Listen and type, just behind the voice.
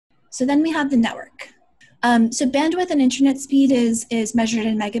So then we have the network. So bandwidth and internet speed is measured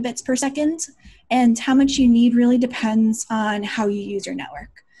in megabits per second, and how much you need really depends on how you use your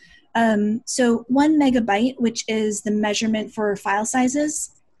network. So 1 megabyte, which is the measurement for file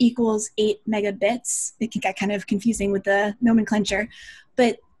sizes, equals 8 megabits. It can get kind of confusing with the nomenclature,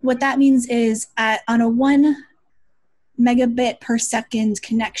 but what that means is on a 1 megabit per second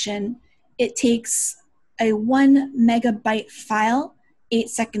connection, it takes a 1 megabyte file 8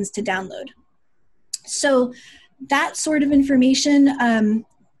 seconds to download. So that sort of information,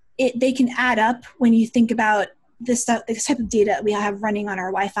 they can add up when you think about this type of data we have running on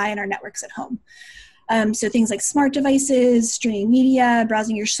our Wi-Fi and our networks at home. So things like smart devices, streaming media,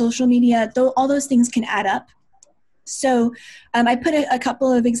 browsing your social media, all those things can add up. So I put a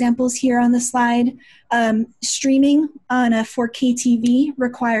couple of examples here on the slide. Streaming on a 4K TV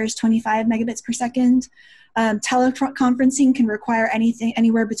requires 25 megabits per second. Teleconferencing can require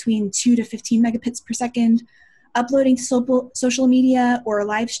anywhere between 2 to 15 megabits per second. Uploading to social media or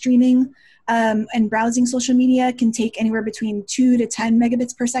live streaming and browsing social media can take anywhere between 2 to 10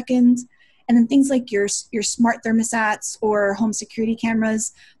 megabits per second. And then things like your smart thermostats or home security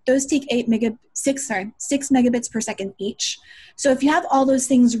cameras, those take 6 megabits per second each. So if you have all those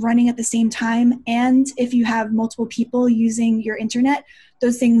things running at the same time, and if you have multiple people using your internet,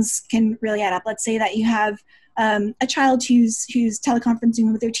 those things can really add up. Let's say that you have a child who's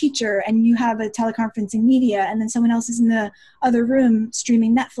teleconferencing with their teacher, and you have a teleconferencing media, and then someone else is in the other room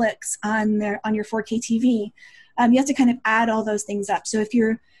streaming Netflix on your 4K TV. You have to kind of add all those things up. So if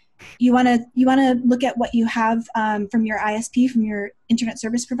you want to look at what you have from your ISP, from your internet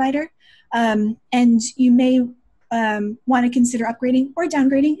service provider, and you may want to consider upgrading or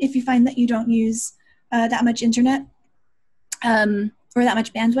downgrading if you find that you don't use that much internet or that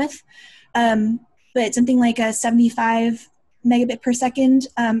much bandwidth. But something like a 75 megabit per second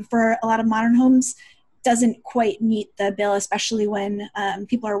for a lot of modern homes doesn't quite meet the bill, especially when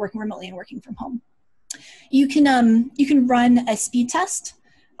people are working remotely and working from home. You can run a speed test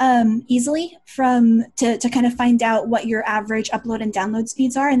easily to kind of find out what your average upload and download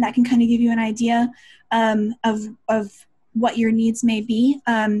speeds are, and that can kind of give you an idea of what your needs may be.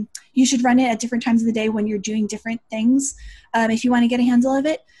 You should run it at different times of the day when you're doing different things if you want to get a handle of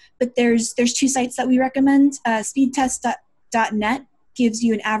it. But there's 2 sites that we recommend. Speedtest.net gives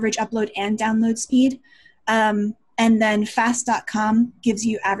you an average upload and download speed, and then fast.com gives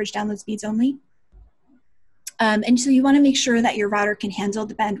you average download speeds only. And so you want to make sure that your router can handle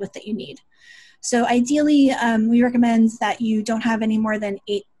the bandwidth that you need. So ideally, we recommend that you don't have any more than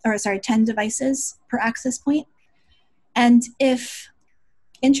 10 devices per access point. And if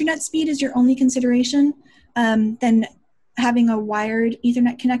internet speed is your only consideration, then having a wired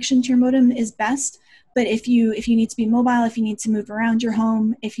Ethernet connection to your modem is best. But if you need to be mobile, if you need to move around your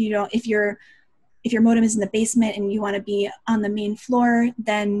home, if your modem is in the basement and you want to be on the main floor,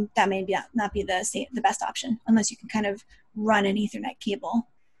 then that may not be the best option, unless you can kind of run an Ethernet cable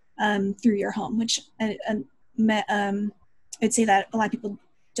through your home, which I'd say that a lot of people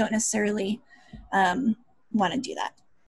don't necessarily want to do that.